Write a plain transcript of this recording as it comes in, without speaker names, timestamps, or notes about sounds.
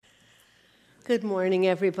Good morning,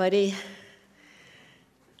 everybody.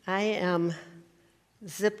 I am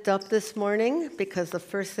zipped up this morning because the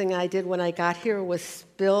first thing I did when I got here was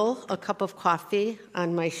spill a cup of coffee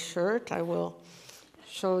on my shirt. I will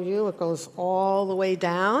show you. It goes all the way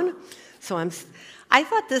down. I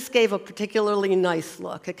thought this gave a particularly nice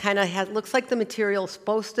look. It kind of looks like the material is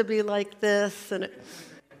supposed to be like this, and it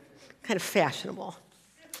kind of fashionable.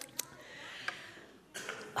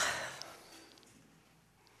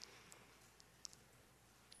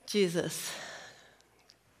 Jesus,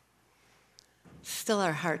 still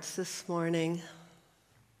our hearts this morning.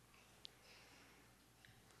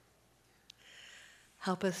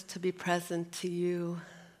 Help us to be present to you,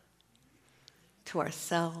 to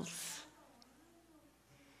ourselves.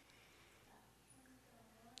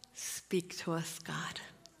 Speak to us, God.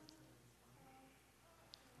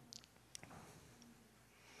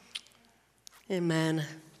 Amen.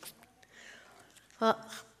 Well,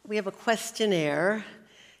 we have a questionnaire.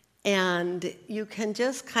 And you can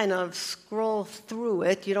just kind of scroll through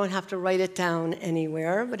it. You don't have to write it down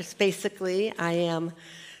anywhere, but it's basically, I am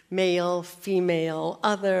male, female,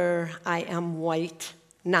 other, I am white,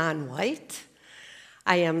 non-white,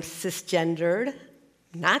 I am cisgendered,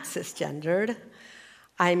 not cisgendered,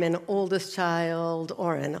 I'm an oldest child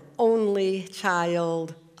or an only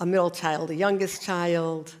child, a middle child, a youngest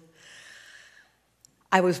child,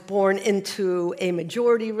 I was born into a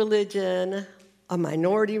majority religion, a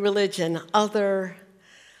minority religion, other,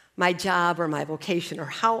 my job or my vocation, or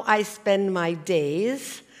how I spend my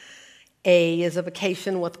days. A is a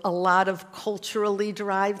vocation with a lot of culturally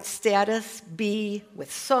derived status. B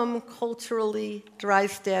with some culturally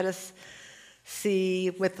derived status. C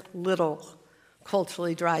with little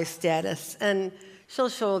culturally derived status. And she'll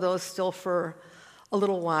show those still for a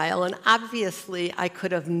little while. And obviously, I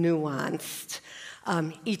could have nuanced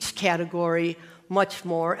each category much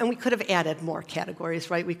more, and we could have added more categories,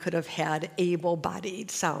 right? We could have had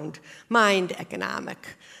able-bodied, sound mind, economic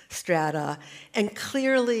strata, and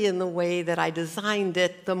clearly in the way that I designed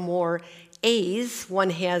it, the more A's one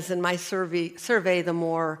has in my survey, the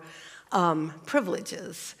more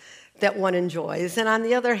privileges that one enjoys. And on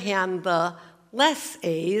the other hand, the less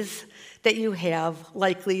A's that you have,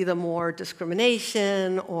 likely the more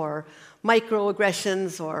discrimination or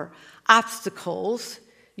microaggressions or obstacles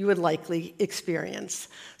you would likely experience.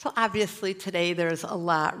 So obviously today there's a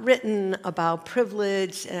lot written about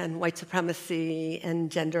privilege and white supremacy and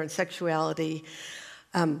gender and sexuality.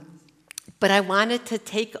 But I wanted to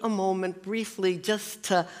take a moment briefly just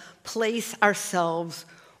to place ourselves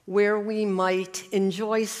where we might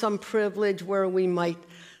enjoy some privilege, where we might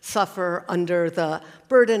suffer under the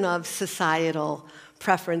burden of societal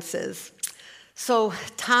preferences. So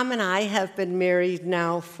Tom and I have been married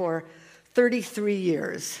now for 33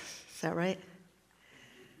 years. Is that right?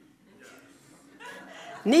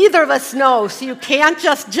 Neither of us know, so you can't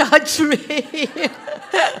just judge me.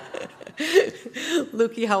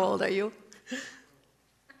 Lukey, how old are you?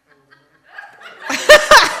 We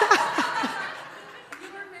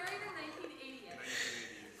were married in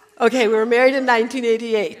 1988. Okay, we were married in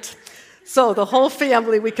 1988. So the whole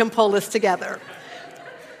family, we can pull this together.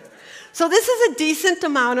 So this is a decent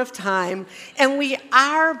amount of time, and we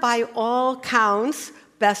are, by all counts,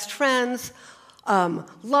 best friends,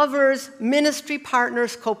 lovers, ministry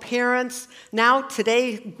partners, co-parents. Now,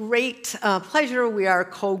 today, great pleasure, we are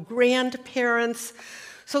co-grandparents.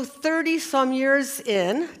 So 30-some years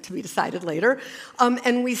in, to be decided later,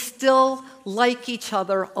 and we still like each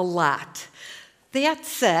other a lot. That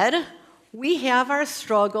said, we have our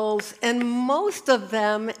struggles, and most of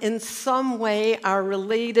them in some way are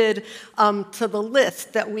related to the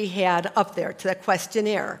list that we had up there, to that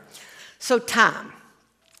questionnaire. So Tom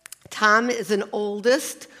is an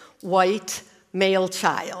oldest white male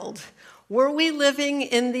child. Were we living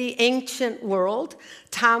in the ancient world,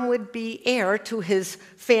 Tom would be heir to his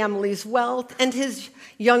family's wealth, and his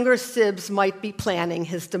younger sibs might be planning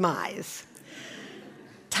his demise.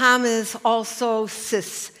 Tom is also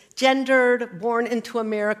cisgendered, born into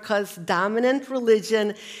America's dominant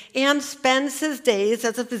religion, and spends his days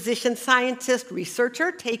as a physician, scientist,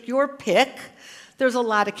 researcher, take your pick. There's a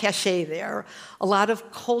lot of cachet there, a lot of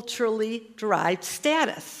culturally derived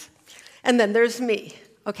status. And then there's me.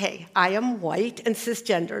 Okay, I am white and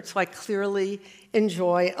cisgendered, so I clearly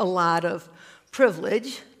enjoy a lot of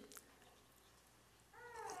privilege.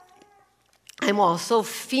 I'm also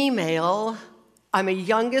female. I'm a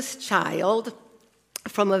youngest child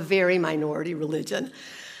from a very minority religion.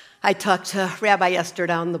 I talked to Rabbi Esther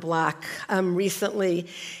down the block recently,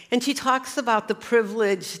 and she talks about the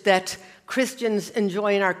privilege that Christians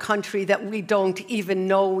enjoy in our country that we don't even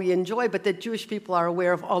know we enjoy, but that Jewish people are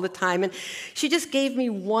aware of all the time. And she just gave me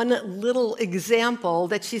one little example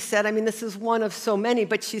that she said, I mean, this is one of so many,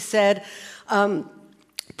 but she said,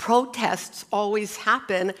 protests always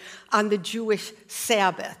happen on the Jewish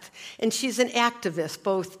Sabbath. And she's an activist,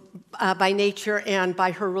 both by nature and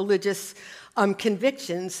by her religious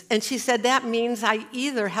convictions. And she said, that means I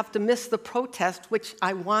either have to miss the protest, which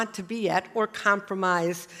I want to be at, or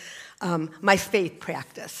compromise my faith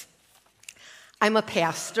practice. I'm a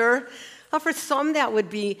pastor. For some, that would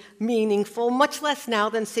be meaningful, much less now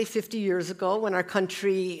than, say, 50 years ago when our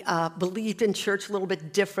country believed in church a little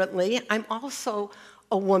bit differently. I'm also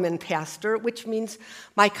a woman pastor, which means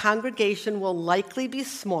my congregation will likely be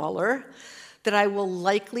smaller, that I will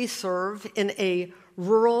likely serve in a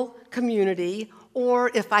rural community, or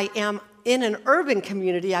if I am in an urban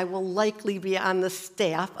community, I will likely be on the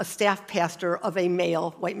staff, a staff pastor of a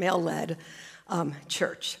white male-led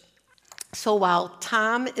church. So while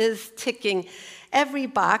Tom is ticking every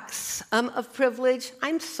box of privilege,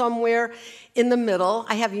 I'm somewhere in the middle.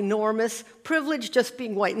 I have enormous privilege just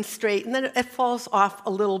being white and straight, and then it falls off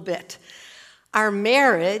a little bit. Our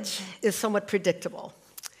marriage is somewhat predictable.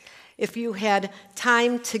 If you had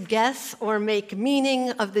time to guess or make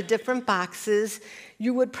meaning of the different boxes,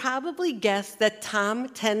 you would probably guess that Tom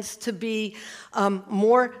tends to be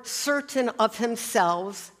more certain of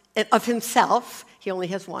himself, he only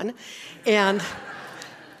has one, and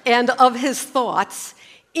of his thoughts.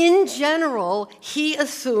 In general, he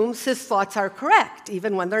assumes his thoughts are correct,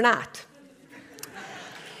 even when they're not.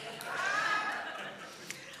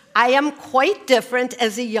 I am quite different.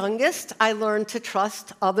 As the youngest, I learned to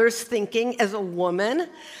trust others' thinking. As a woman,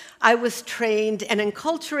 I was trained and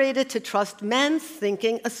enculturated to trust men's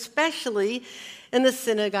thinking, especially in the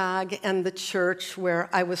synagogue and the church where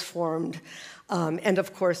I was formed. And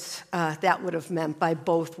of course, that would have meant by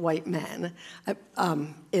both white men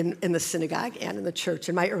in the synagogue and in the church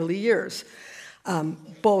in my early years,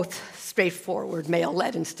 both straightforward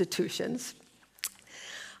male-led institutions.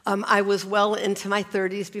 I was well into my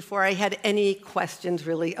 30s before I had any questions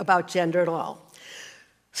really about gender at all.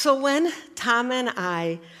 So when Tom and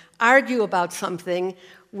I argue about something,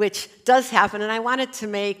 which does happen, and I wanted to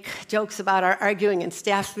make jokes about our arguing in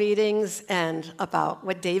staff meetings and about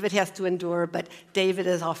what David has to endure, but David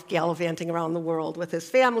is off gallivanting around the world with his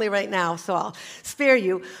family right now, so I'll spare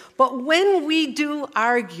you. But when we do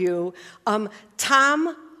argue,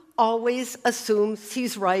 Tom always assumes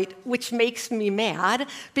he's right, which makes me mad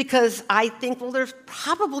because I think, well, there's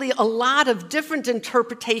probably a lot of different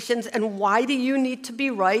interpretations, and why do you need to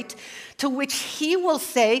be right? To which he will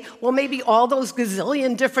say, well, maybe all those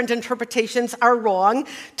gazillion different interpretations are wrong,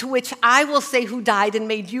 to which I will say, who died and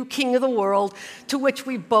made you king of the world, to which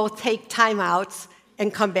we both take timeouts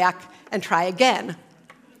and come back and try again.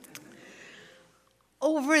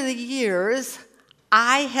 Over the years,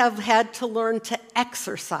 I have had to learn to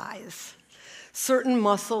exercise certain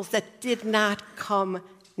muscles that did not come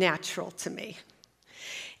natural to me.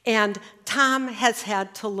 And Tom has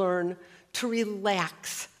had to learn to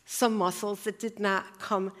relax some muscles that did not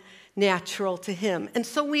come natural to him. And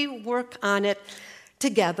so we work on it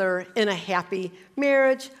together in a happy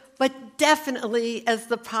marriage, but definitely, as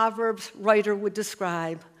the Proverbs writer would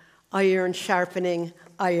describe, iron sharpening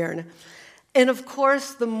iron. And of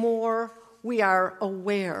course, the more we are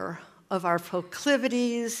aware of our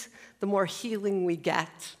proclivities, the more healing we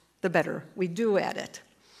get, the better we do at it.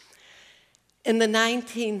 In the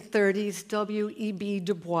 1930s, W.E.B.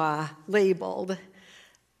 Du Bois labeled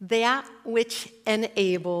that which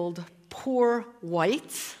enabled poor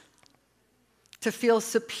whites to feel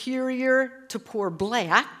superior to poor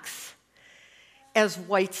blacks as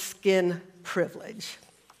white skin privilege.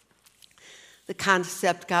 The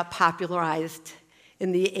concept got popularized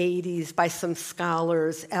in the 80s by some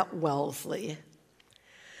scholars at Wellesley.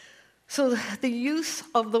 So the use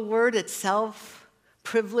of the word itself,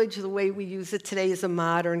 privilege, the way we use it today, is a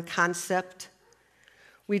modern concept.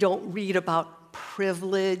 We don't read about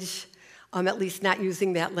privilege, at least not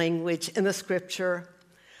using that language in the scripture,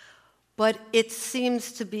 but it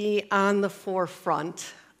seems to be on the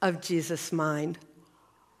forefront of Jesus' mind.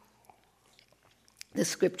 The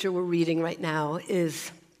scripture we're reading right now is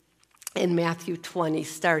in Matthew 20,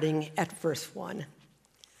 starting at verse 1.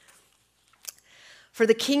 For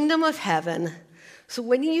the kingdom of heaven, so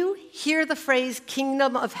when you hear the phrase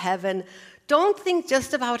kingdom of heaven, don't think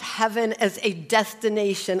just about heaven as a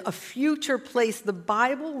destination, a future place. The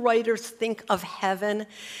Bible writers think of heaven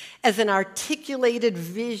as an articulated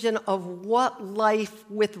vision of what life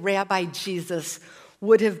with Rabbi Jesus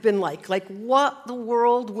would have been like what the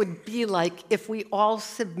world would be like if we all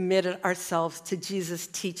submitted ourselves to Jesus'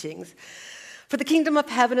 teachings. For the kingdom of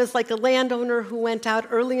heaven is like a landowner who went out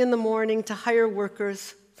early in the morning to hire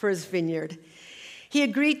workers for his vineyard. He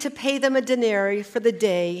agreed to pay them a denarii for the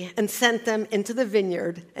day and sent them into the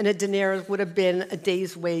vineyard, and a denarii would have been a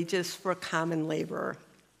day's wages for a common laborer.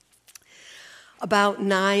 About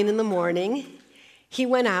 9 in the morning, he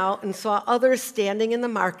went out and saw others standing in the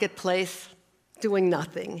marketplace doing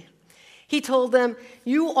nothing. He told them,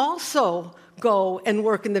 "You also go and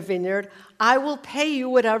work in the vineyard. I will pay you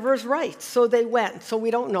whatever is right." So they went. So we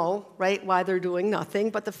don't know, right, why they're doing nothing,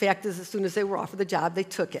 but the fact is, as soon as they were offered the job, they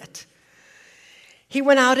took it. He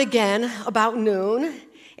went out again about noon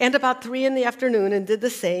and about 3 in the afternoon and did the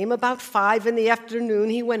same. About 5 in the afternoon,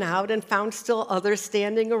 he went out and found still others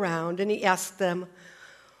standing around, and he asked them,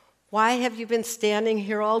 "Why have you been standing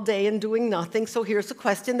here all day and doing nothing?" So here's a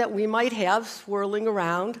question that we might have swirling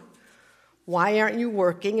around. Why aren't you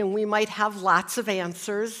working? And we might have lots of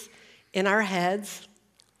answers in our heads.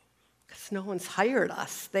 Because no one's hired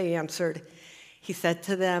us, they answered. He said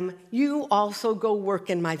to them, "You also go work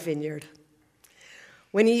in my vineyard."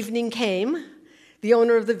 When evening came, the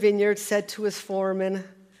owner of the vineyard said to his foreman,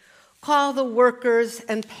 "Call the workers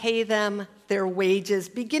and pay them their wages,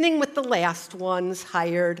 beginning with the last ones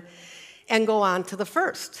hired, and go on to the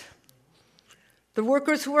first." The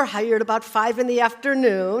workers who were hired about 5 in the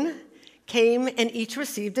afternoon came and each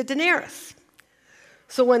received a denarius.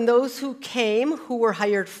 So when those who came who were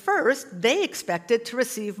hired first, they expected to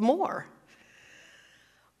receive more.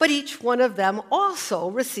 But each one of them also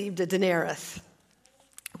received a denarius.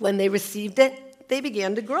 When they received it, they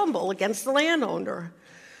began to grumble against the landowner.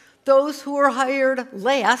 "Those who were hired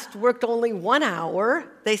last worked only 1 hour,"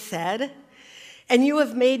 they said, "and you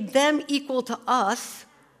have made them equal to us,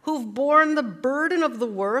 who've borne the burden of the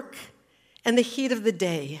work and the heat of the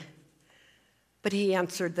day." But he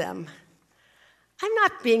answered them, "I'm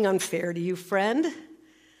not being unfair to you, friend.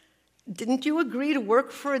 Didn't you agree to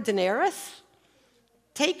work for a denarius?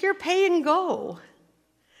 Take your pay and go.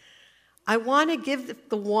 I want to give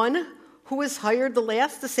the one who was hired the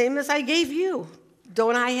last the same as I gave you.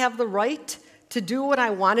 Don't I have the right to do what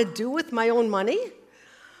I want to do with my own money?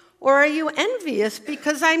 Or are you envious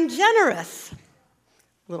because I'm generous?"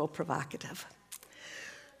 A little provocative.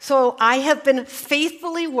 "So I have been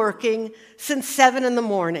faithfully working since 7 in the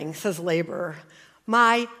morning, says laborer.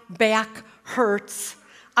 My back hurts.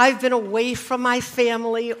 I've been away from my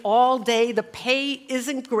family all day. The pay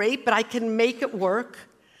isn't great, but I can make it work.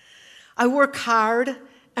 I work hard,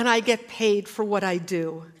 and I get paid for what I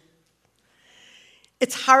do.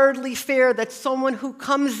 It's hardly fair that someone who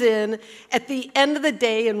comes in at the end of the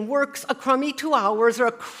day and works a crummy 2 hours or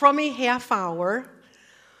a crummy half hour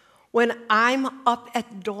when I'm up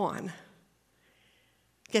at dawn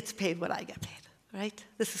gets paid what I get paid," right?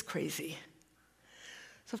 This is crazy.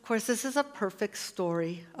 So, of course, this is a perfect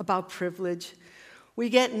story about privilege. We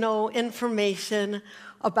get no information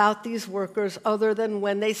about these workers other than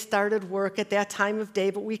when they started work at that time of day,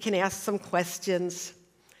 but we can ask some questions.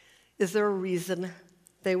 Is there a reason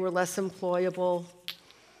they were less employable?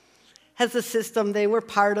 Has the system they were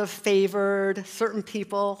part of favored certain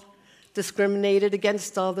people, discriminated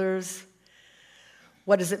against others?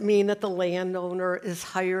 What does it mean that the landowner is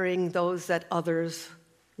hiring those that others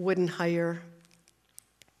wouldn't hire?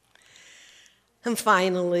 And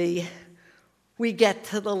finally, we get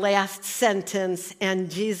to the last sentence and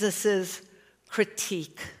Jesus'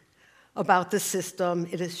 critique about the system.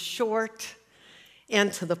 It is short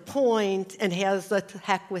and to the point and has the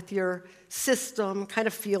heck with your system kind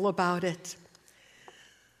of feel about it.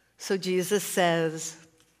 So Jesus says,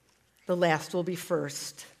 the last will be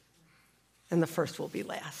first and the first will be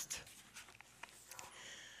last.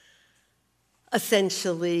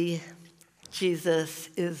 Essentially, Jesus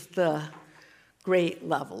is the great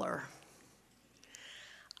leveler.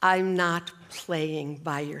 I'm not playing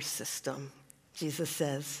by your system, Jesus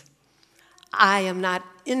says. I am not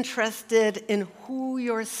interested in who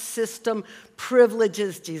your system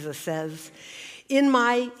privileges, Jesus says. In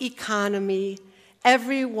my economy,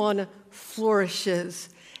 everyone flourishes.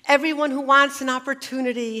 Everyone who wants an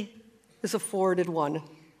opportunity is afforded one.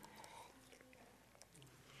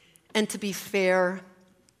 And to be fair,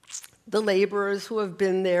 the laborers who have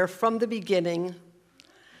been there from the beginning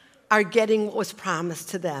are getting what was promised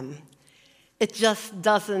to them. It just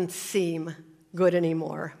doesn't seem good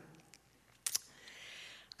anymore.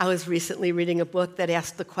 I was recently reading a book that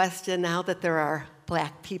asked the question, now that there are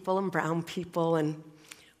black people and brown people and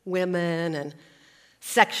women and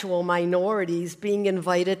sexual minorities being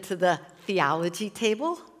invited to the theology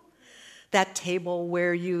table, that table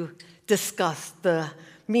where you discuss the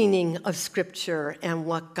meaning of Scripture and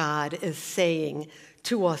what God is saying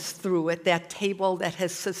to us through it, that table that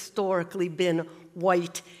has historically been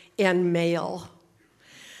white and male.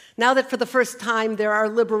 Now that for the first time there are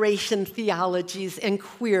liberation theologies and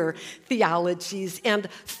queer theologies and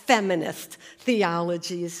feminist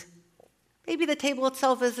theologies, maybe the table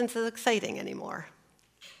itself isn't as exciting anymore.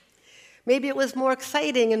 Maybe it was more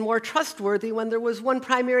exciting and more trustworthy when there was one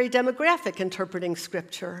primary demographic interpreting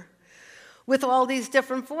Scripture. With all these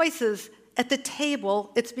different voices at the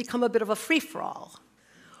table, it's become a bit of a free-for-all.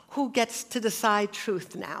 Who gets to decide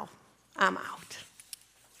truth now? I'm out.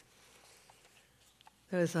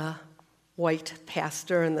 There's a white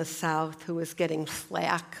pastor in the South who was getting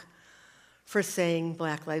flack for saying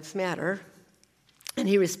Black Lives Matter. And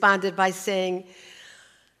he responded by saying,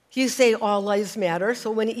 "You say all lives matter,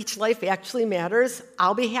 so when each life actually matters,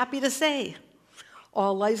 I'll be happy to say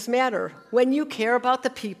all lives matter when you care about the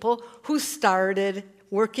people who started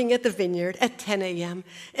working at the vineyard at 10 a.m.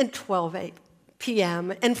 and 12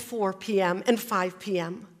 p.m. and 4 p.m. and 5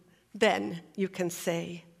 p.m. Then you can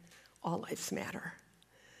say all lives matter."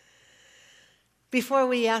 Before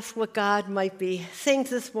we ask what God might be saying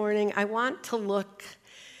this morning, I want to look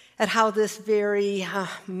at how this very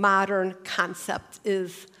modern concept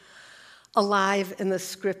is alive in the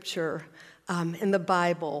Scripture, in the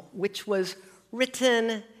Bible, which was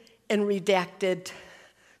written and redacted,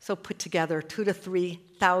 so put together 2,000 to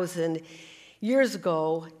 3,000 years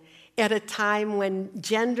ago, at a time when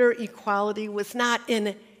gender equality was not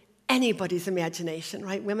in anybody's imagination,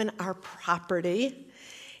 right? Women are property,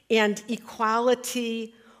 and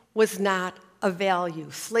equality was not a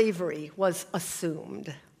value. Slavery was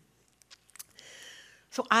assumed.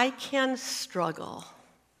 So I can struggle.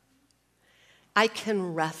 I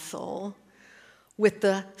can wrestle with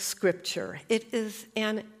the Scripture. It is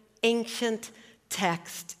an ancient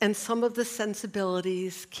text, and some of the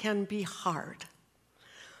sensibilities can be hard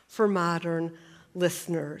for modern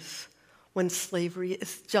listeners when slavery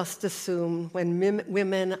is just assumed, when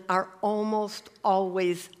women are almost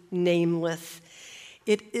always nameless.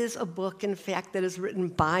 It is a book, in fact, that is written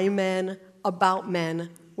by men, about men,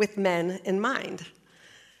 with men in mind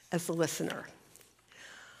as the listener.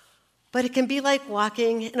 But it can be like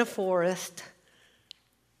walking in a forest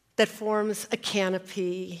that forms a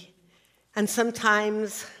canopy and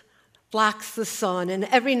sometimes blocks the sun, and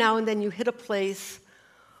every now and then you hit a place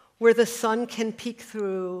where the sun can peek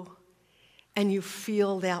through and you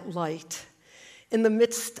feel that light. In the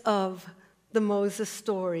midst of the Moses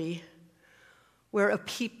story, where a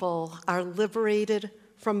people are liberated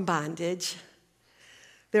from bondage,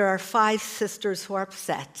 there are 5 sisters who are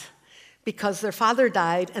upset because their father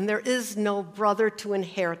died and there is no brother to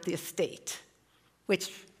inherit the estate,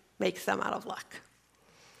 which makes them out of luck.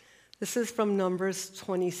 This is from Numbers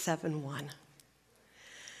 27:1.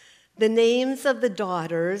 The names of the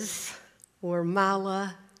daughters were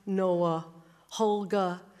Mahlah, Noah,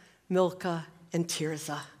 Huldah, Milcah, and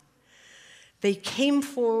Tirzah. They came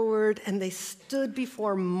forward and they stood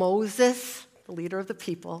before Moses, the leader of the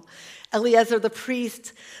people, Eleazar the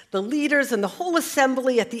priest, the leaders, and the whole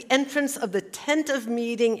assembly at the entrance of the tent of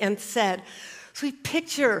meeting and said, so we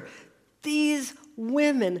picture these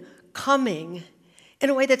women coming in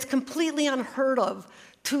a way that's completely unheard of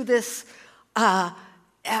to this,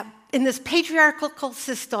 in this patriarchal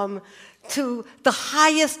system, to the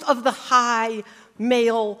highest of the high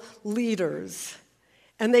male leaders.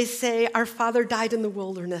 And they say, our father died in the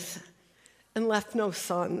wilderness and left no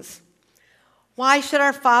sons. Why should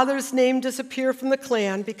our father's name disappear from the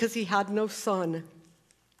clan because he had no son?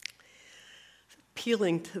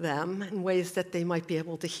 Appealing to them in ways that they might be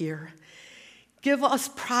able to hear. Give us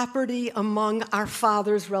property among our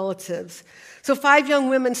father's relatives. So 5 young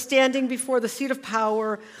women standing before the seat of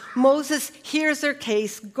power, Moses hears their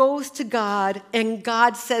case, goes to God, and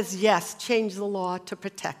God says, yes, change the law to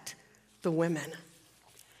protect the women.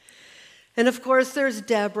 And of course, there's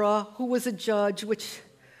Deborah, who was a judge, which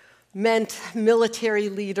meant military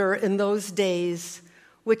leader in those days,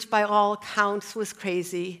 which by all accounts was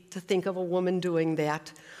crazy to think of a woman doing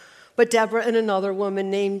that. But Deborah and another woman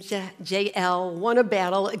named Jael won a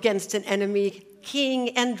battle against an enemy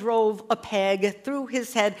king and drove a peg through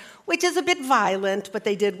his head, which is a bit violent, but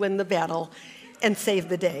they did win the battle and save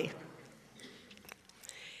the day.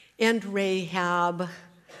 And Rahab,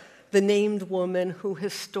 the named woman who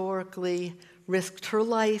historically risked her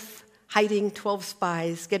life hiding 12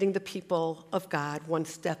 spies, getting the people of God one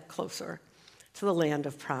step closer to the land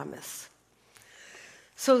of promise.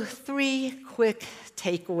 So 3 quick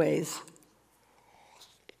takeaways.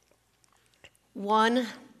 1,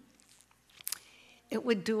 it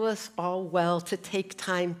would do us all well to take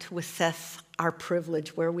time to assess our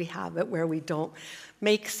privilege, where we have it, where we don't.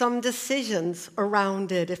 Make some decisions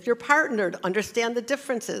around it. If you're partnered, understand the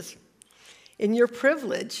differences in your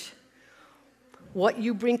privilege, what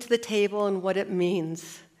you bring to the table and what it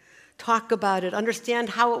means. Talk about it. Understand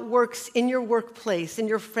how it works in your workplace, in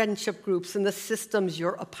your friendship groups, in the systems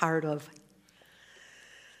you're a part of.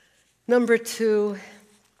 Number 2,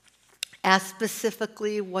 ask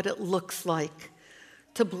specifically what it looks like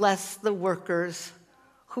to bless the workers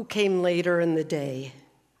who came later in the day.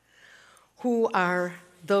 Who are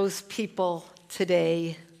those people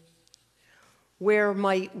today? Where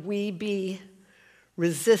might we be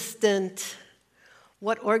resistant?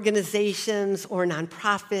 What organizations or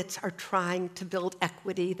nonprofits are trying to build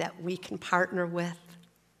equity that we can partner with?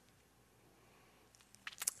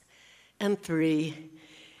 And 3,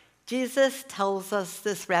 Jesus tells us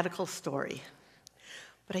this radical story,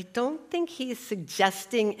 but I don't think he's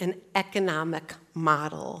suggesting an economic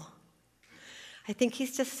model. I think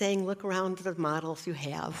he's just saying, look around at the models you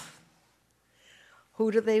have. Who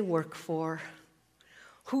do they work for?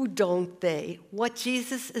 Who don't they? What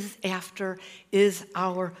Jesus is after is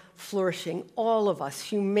our flourishing, all of us,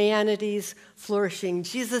 humanity's flourishing.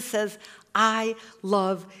 Jesus says, I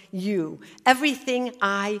love you. Everything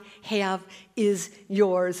I have is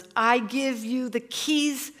yours. I give you the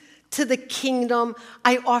keys to the kingdom.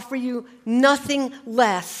 I offer you nothing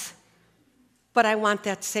less, but I want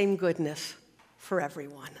that same goodness for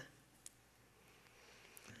everyone.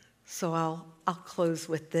 So I'll close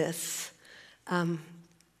with this.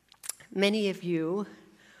 Many of you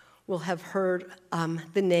will have heard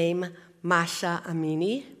the name Mahsa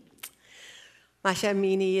Amini. Mahsa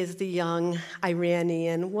Amini is the young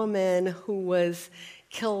Iranian woman who was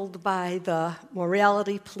killed by the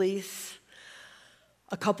morality police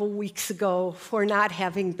a couple weeks ago for not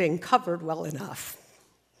having been covered well enough.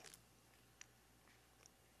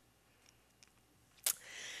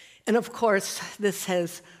 And of course, this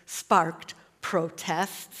has sparked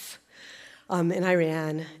protests in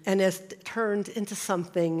Iran and has turned into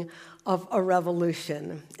something of a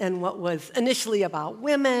revolution. And what was initially about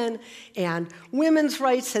women and women's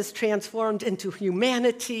rights has transformed into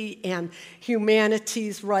humanity and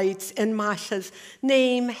humanity's rights. And Mahsa's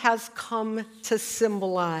name has come to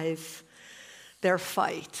symbolize their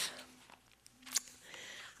fight.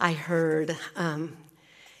 I heard an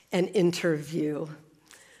interview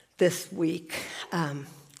this week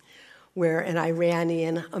where an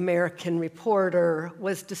Iranian-American reporter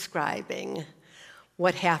was describing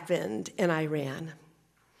what happened in Iran.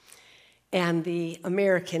 And the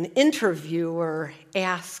American interviewer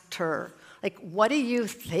asked her, what do you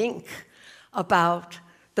think about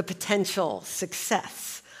the potential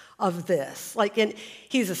success of this? And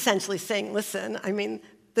he's essentially saying, listen,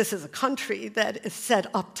 this is a country that is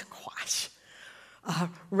set up to quash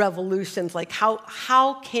revolutions.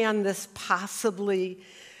 How can this possibly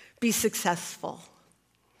be successful?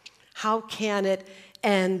 How can it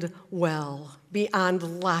end well beyond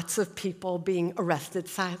lots of people being arrested,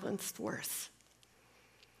 silenced, worse?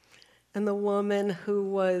 And the woman who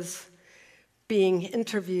was being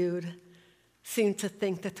interviewed seemed to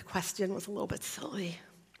think that the question was a little bit silly.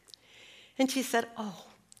 And she said,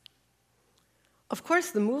 of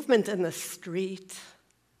course the movement in the street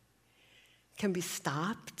can be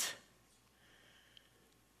stopped,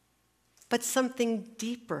 but something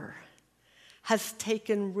deeper has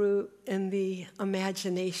taken root in the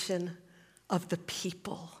imagination of the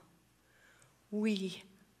people. We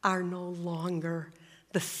are no longer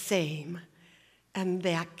the same, and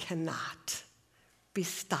that cannot be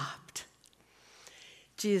stopped.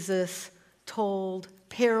 Jesus told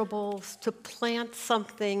parables to plant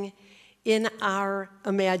something in our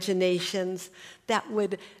imaginations that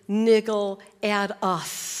would niggle at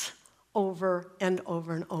us over and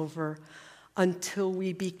over and over until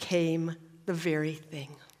we became the very thing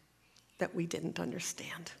that we didn't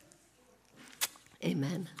understand.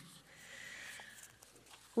 Amen.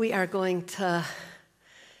 We are going to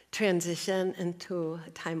transition into a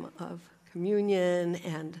time of communion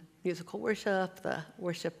and musical worship. The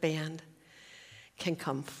worship band can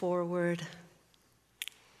come forward.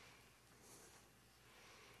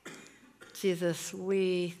 Jesus,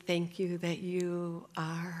 we thank you that you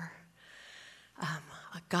are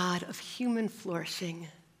a God of human flourishing,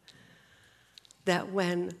 that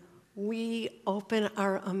when we open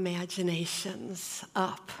our imaginations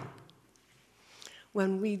up,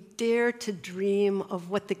 when we dare to dream of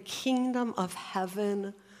what the kingdom of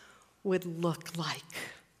heaven would look like,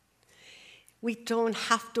 we don't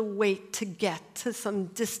have to wait to get to some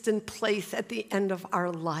distant place at the end of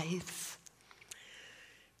our lives.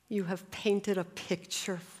 you have painted a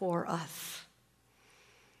picture for us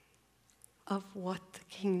of what the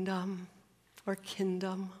kingdom or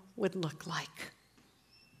kingdom would look like.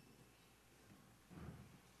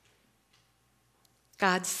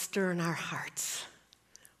 God, stir in our hearts,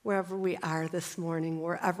 wherever we are this morning,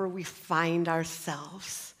 wherever we find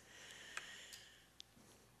ourselves,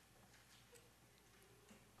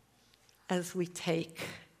 as we take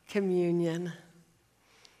communion,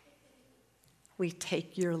 we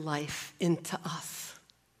take your life into us,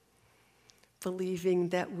 believing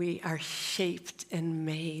that we are shaped and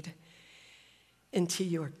made into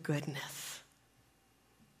your goodness,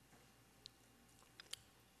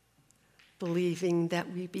 believing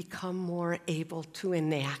that we become more able to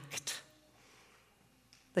enact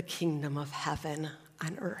the kingdom of heaven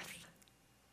on earth.